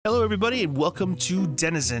Hello everybody and welcome to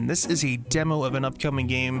Denizen. This is a demo of an upcoming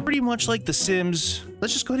game, pretty much like The Sims.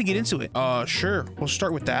 Let's just go ahead and get into it. Sure, we'll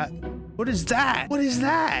start with that. What is that? What is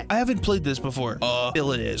that? I haven't played this before.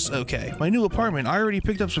 Still it is. Okay. My new apartment. I already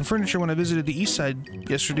picked up some furniture when I visited the east side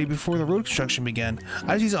yesterday before the road construction began.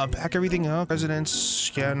 I just need to unpack everything up.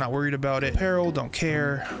 Residence, yeah, not worried about it. Apparel, don't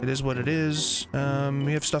care. It is what it is.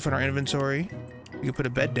 We have stuff in our inventory. We can put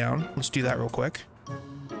a bed down. Let's do that real quick.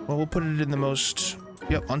 Well, we'll put it in the most,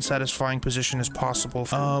 unsatisfying position as possible.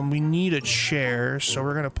 We need a chair, so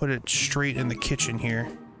we're gonna put it straight in the kitchen here.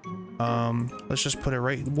 Let's just put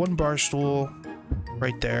it one bar stool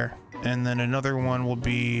right there, and then another one will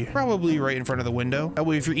be probably right in front of the window. That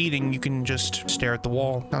way, if you're eating, you can just stare at the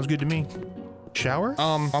wall. Sounds good to me. Shower?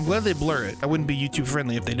 I'm glad they blur it. That wouldn't be YouTube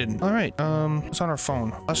friendly if they didn't. All right, it's on our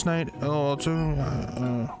phone. Last night it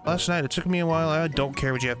took me a while. I don't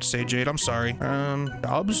care what you have to say, Jade. I'm sorry.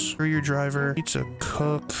 Jobs? Career driver, pizza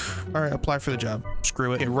cook. All right, apply for the job.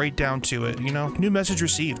 Screw it. Get right down to it, you know? New message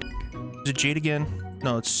received. Is it Jade again?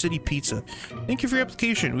 No, it's City Pizza. Thank you for your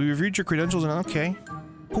application. We reviewed your credentials and okay.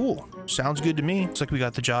 Cool. Sounds good to me. Looks like we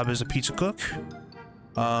got the job as a pizza cook.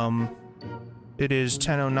 It is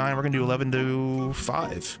 10:09. We're gonna do 11 to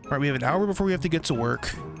 5. All right, we have an hour before we have to get to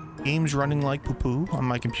work. Games running like poo-poo on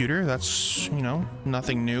my computer. That's, you know,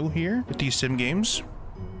 nothing new here with these sim games.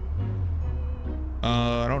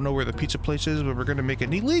 I don't know where the pizza place is, but we're gonna make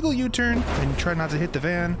an illegal U-turn and try not to hit the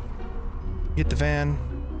van. Hit the van.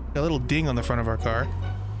 Got a little ding on the front of our car.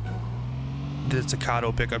 The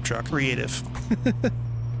Staccato pickup truck. Creative.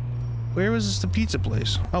 Where was the pizza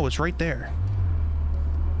place? Oh, it's right there.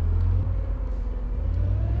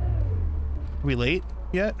 Are we late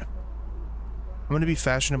yet? I'm gonna be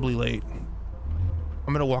fashionably late.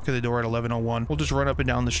 I'm gonna walk in the door at 11:01. We'll just run up and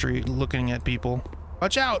down the street looking at people.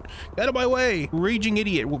 Watch out! Get out of my way! Raging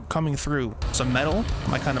idiot coming through. Some metal?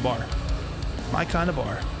 My kind of bar. My kind of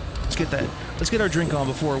bar. Let's get that. Let's get our drink on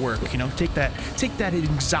before work, you know? Take that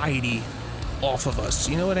anxiety off of us.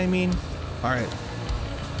 You know what I mean? All right.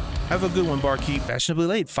 Have a good one, barkeep. Fashionably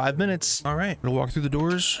late, 5 minutes. All right, gonna walk through the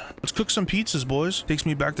doors. Let's cook some pizzas, boys. Takes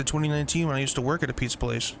me back to 2019 when I used to work at a pizza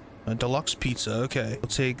place. A deluxe pizza, okay. We'll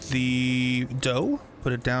take the dough,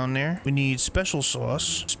 put it down there. We need special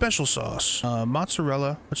sauce.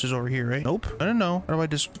 Mozzarella, which is over here, right? Nope, I don't know. How do I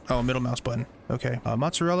just, oh, middle mouse button. Okay,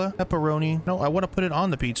 mozzarella, pepperoni. No, I want to put it on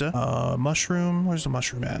the pizza. Mushroom, where's the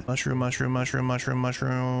mushroom at? Mushroom.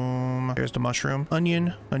 There's the mushroom. Onion.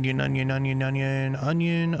 Is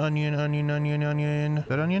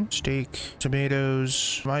that onion? Steak,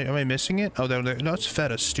 tomatoes. Am I missing it? Oh, there. No, it's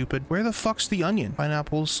feta, stupid. Where the fuck's the onion?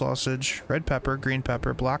 Pineapple, sausage, red pepper, green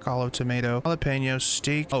pepper, black olive, tomato, jalapeno,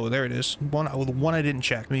 steak. Oh, there it is. One I didn't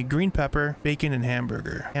check. I mean, green pepper, bacon, and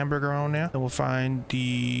hamburger. Hamburger on there. Then we'll find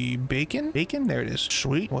the bacon. There it is.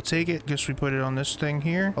 Sweet. We'll take it. Guess we put it on this thing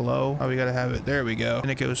here. Hello. Oh, we gotta have it. There we go.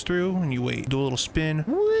 And it goes through and you wait. Do a little spin.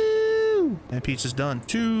 Woo! And pizza's done.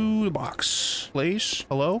 To the box. Place.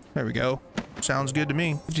 Hello. There we go. Sounds good to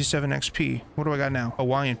me. 57 XP. What do I got now?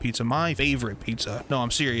 Hawaiian pizza. My favorite pizza. No,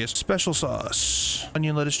 I'm serious. Special sauce.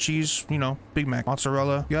 Onion, lettuce, cheese. You know, Big Mac.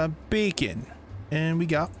 Mozzarella. We got bacon. And we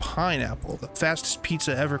got pineapple, the fastest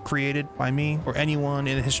pizza ever created by me or anyone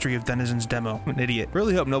in the history of Denizen's demo. I'm an idiot.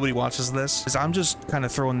 Really hope nobody watches this, because I'm just kind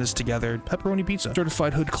of throwing this together. Pepperoni pizza,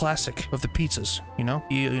 certified hood classic of the pizzas, you know,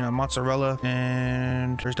 mozzarella,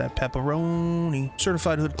 and there's that pepperoni,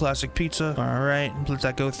 certified hood classic pizza. All right, let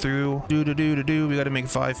that go through. We got to make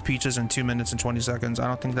 5 pizzas in 2 minutes and 20 seconds. I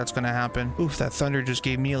don't think that's gonna happen. Oof, that thunder just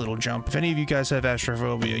gave me a little jump. If any of you guys have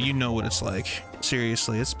astrophobia, you know what it's like.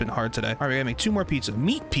 Seriously, it's been hard today. All right, we gotta make 2 more pizza.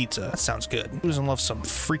 Meat pizza. That sounds good. Who doesn't love some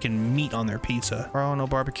freaking meat on their pizza? Oh, no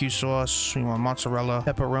barbecue sauce. We want mozzarella,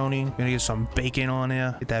 pepperoni. Gonna get some bacon on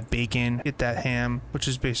there. Get that bacon. Get that ham, which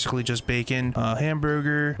is basically just bacon.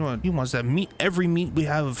 Hamburger. He wants that meat. Every meat we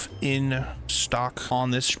have in stock on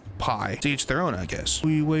this pie. To each their own, I guess.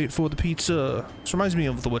 We wait for the pizza. This reminds me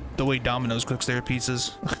of the way Domino's cooks their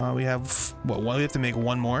pizzas. We have, what, we have to make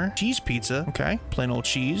 1 more. Cheese pizza. Okay. Plain old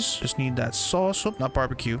cheese. Just need that sauce. Oh, not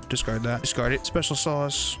barbecue. Discard that. Discard it. Special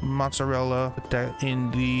sauce. Mozzarella. Put that in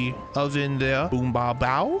the oven there. Boom, bow,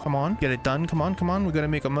 bow. Come on. Get it done. Come on. Come on. We gotta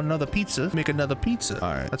make another pizza. Make another pizza.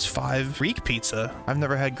 All right. That's 5. Greek pizza. I've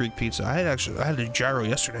never had Greek pizza. I had a gyro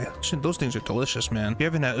yesterday. Those things are delicious, man. If you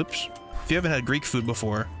haven't had Greek food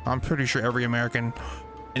before, I'm pretty sure every American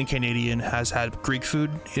and Canadian has had Greek food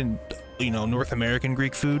in, you know, North American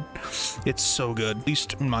Greek food. It's so good, at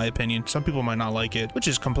least in my opinion. Some people might not like it, which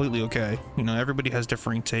is completely okay. You know, everybody has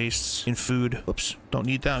differing tastes in food. Oops, don't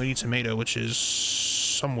need that. We need tomato, which is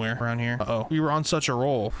somewhere around here. Uh-oh, we were on such a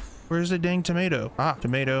roll. Where's the dang tomato? Ah,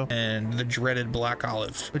 tomato and the dreaded black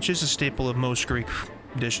olive, which is a staple of most Greek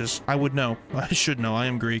dishes. I would know. I should know. I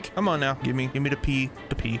am Greek. Come on now. Give me the pea.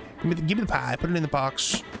 Give me the pie. Put it in the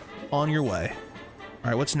box. On your way.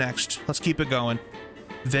 All right, what's next? Let's keep it going.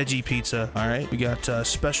 Veggie pizza. All right, we got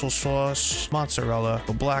special sauce, mozzarella,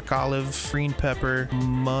 black olive, green pepper,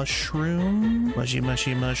 mushroom, mushy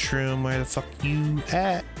mushroom. Where the fuck you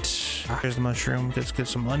at? Here's the mushroom. Let's get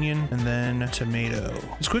some onion and then tomato.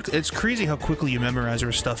 It's crazy how quickly you memorize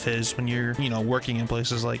where stuff is when you're, you know, working in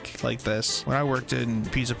places like this. When I worked in a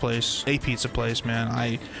pizza place, man,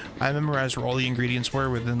 I memorized where all the ingredients were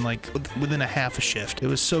within a half a shift. It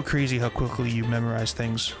was so crazy how quickly you memorize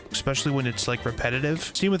things, especially when it's like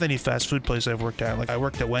repetitive. Same with any fast food place I've worked at. Like I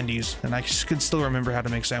worked at Wendy's and I can still remember how to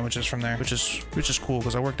make sandwiches from there, which is cool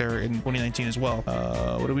because I worked there in 2019 as well.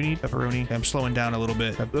 What do we need? Pepperoni. Okay, I'm slowing down a little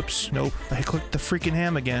bit. Oops. Nope. I clicked the freaking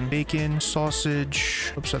ham again. Bacon,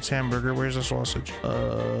 sausage. Oops, that's hamburger. Where's the sausage?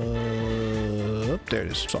 There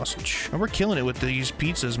it is. Sausage. And we're killing it with these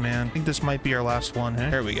pizzas, man. I think this might be our last one. Huh?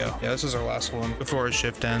 There we go. Yeah, this is our last one before our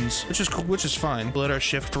shift ends, which is cool, which is fine. Let our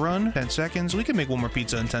shift run. 10 seconds. We can make one more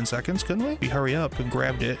pizza in 10 seconds, couldn't we? We hurry up and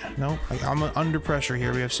grabbed it. No, I'm under pressure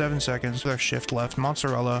here. We have 7 seconds with our shift left.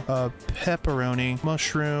 Mozzarella, pepperoni,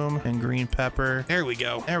 mushroom, and green pepper. There we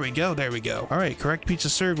go. There we go. There we go. All right, correct pizza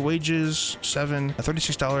served. Wages $7,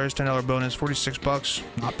 $36, $10 bonus, 46 bucks.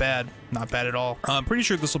 Not bad. Not bad at all. I'm pretty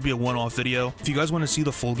sure this will be a one-off video. If you guys want to see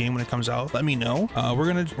the full game when it comes out, let me know. We're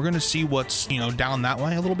gonna see what's, you know, down that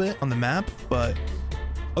way a little bit on the map, but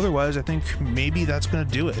otherwise I think maybe that's gonna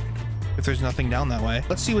do it if there's nothing down that way.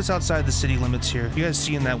 Let's see what's outside the city limits here. You guys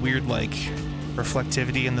seeing that weird like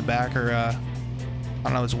reflectivity in the back, or I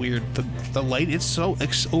don't know, it's weird. The light, it's so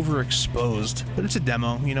overexposed, but it's a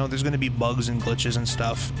demo, you know, there's gonna be bugs and glitches and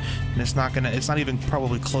stuff, and it's not even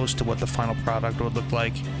probably close to what the final product would look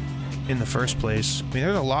like in the first place. I mean,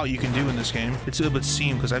 there's a lot you can do in this game. It's a bit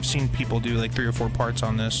seem because I've seen people do like 3 or 4 parts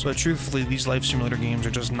on this, but truthfully, these life simulator games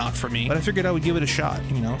are just not for me. But I figured I would give it a shot,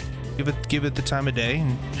 you know, give it the time of day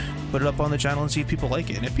and put it up on the channel and see if people like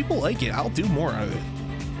it. And if people like it, I'll do more of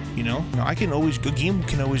it. You know, a game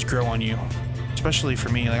can always grow on you. Especially for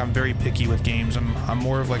me, like I'm very picky with games. I'm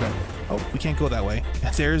more of like oh, we can't go that way.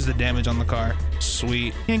 There's the damage on the car.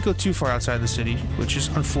 Sweet. Can't go too far outside the city, which is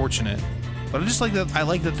unfortunate. But I just like that. I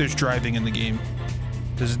like that there's driving in the game.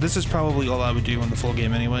 This is probably all I would do in the full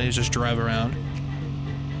game anyway, is just drive around.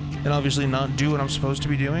 And obviously not do what I'm supposed to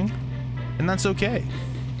be doing. And that's okay.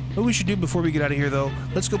 What we should do before we get out of here though,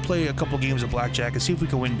 let's go play a couple games of blackjack and see if we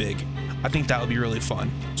can win big. I think that would be really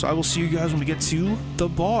fun. So I will see you guys when we get to the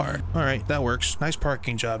bar. All right, that works. Nice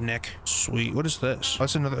parking job, Nick. Sweet. What is this? Oh,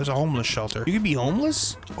 it's a homeless shelter. You can be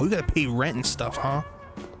homeless? Oh, you gotta pay rent and stuff, huh?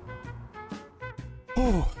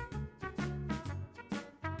 Oh.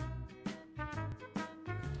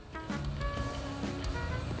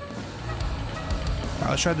 All right,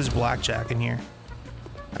 let's try this blackjack in here.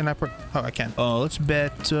 Can I put? Oh, I can. Oh, let's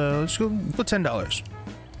bet. Let's go put $10.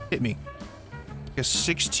 Hit me. I guess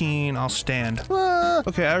 16. I'll stand.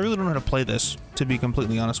 Okay, I really don't know how to play this, to be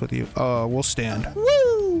completely honest with you. We'll stand.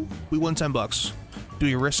 Woo! We won 10 bucks. Do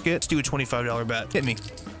we risk it? Let's do a $25 bet. Hit me.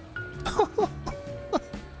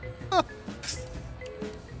 All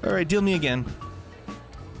right, deal me again.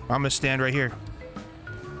 I'm gonna stand right here.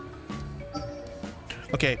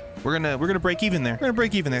 Okay, we're gonna break even there. We're gonna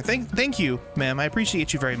break even there. Thank you, ma'am. I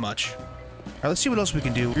appreciate you very much. All right, let's see what else we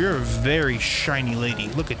can do. You're a very shiny lady.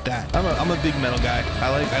 Look at that. I'm a big metal guy.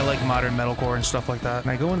 I like modern metalcore and stuff like that.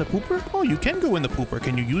 Can I go in the pooper? Oh, you can go in the pooper.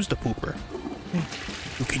 Can you use the pooper?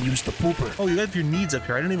 You can use the pooper. Oh, you have your needs up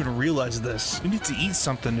here. I didn't even realize this. You need to eat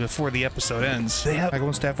something before the episode ends. Can I go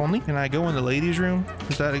in staff only? Can I go in the ladies' room?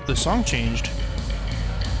 Is that the song changed?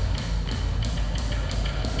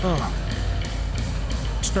 Oh.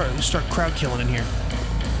 Start crowd killing in here.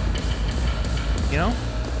 You know?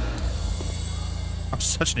 I'm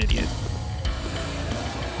such an idiot.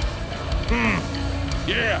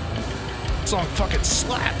 Yeah. Song fucking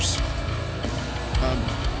slaps.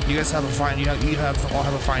 You guys have a fine. You all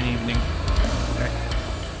have a fine evening.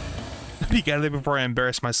 Okay. Be out of there before I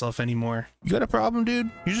embarrass myself anymore. You got a problem, dude?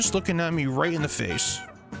 You're just looking at me right in the face.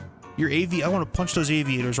 Your I want to punch those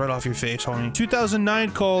aviators right off your face, homie.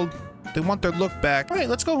 2009 called. They want their look back. All right,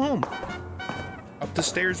 let's go home. Up the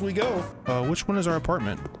stairs we go. Which one is our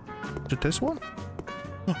apartment? Is it this one?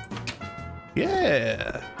 Huh.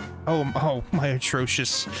 Yeah. Oh, my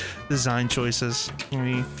atrocious design choices. I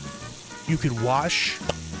mean, you could wash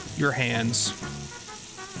your hands.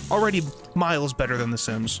 Already miles better than The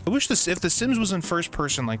Sims. I wish if The Sims was in first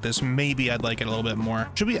person like this, maybe I'd like it a little bit more.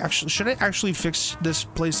 Should I actually fix this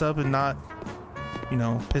place up and not you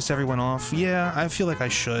know, piss everyone off. Yeah, I feel like I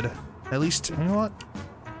should. At least, you know what?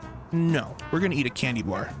 No, we're gonna eat a candy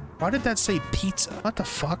bar. Why did that say pizza? What the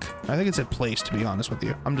fuck? I think it's a place, to be honest with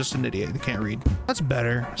you. I'm just an idiot. I can't read. That's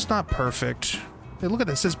better. It's not perfect. Hey, look at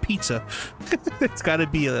this. It says pizza. It's got to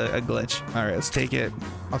be a glitch. All right, let's take it.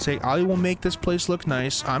 I will make this place look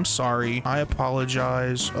nice. I'm sorry. I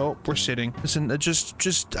apologize. Oh, we're sitting. Listen,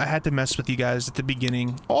 I had to mess with you guys at the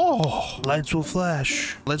beginning. Oh, lights will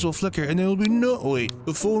flash. Lights will flicker, and there will be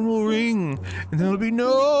the phone will ring, and there will be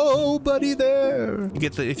nobody there.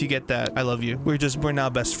 If you get that, I love you. We're now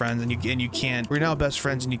best friends, and you can't. We're now best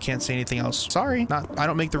friends, and you can't say anything else. Sorry. I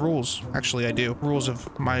don't make the rules. Actually, I do. Rules of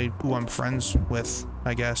who I'm friends with.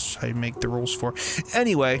 I guess I make the rules for.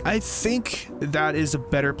 Anyway, I think that is a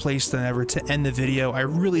better place than ever to end the video. I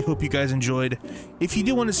really hope you guys enjoyed. If you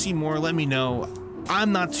do want to see more, let me know.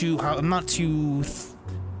 I'm not too high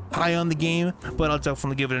on the game, but I'll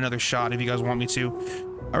definitely give it another shot if you guys want me to.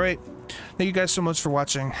 All right, thank you guys so much for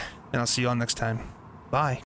watching, and I'll see you all next time. Bye.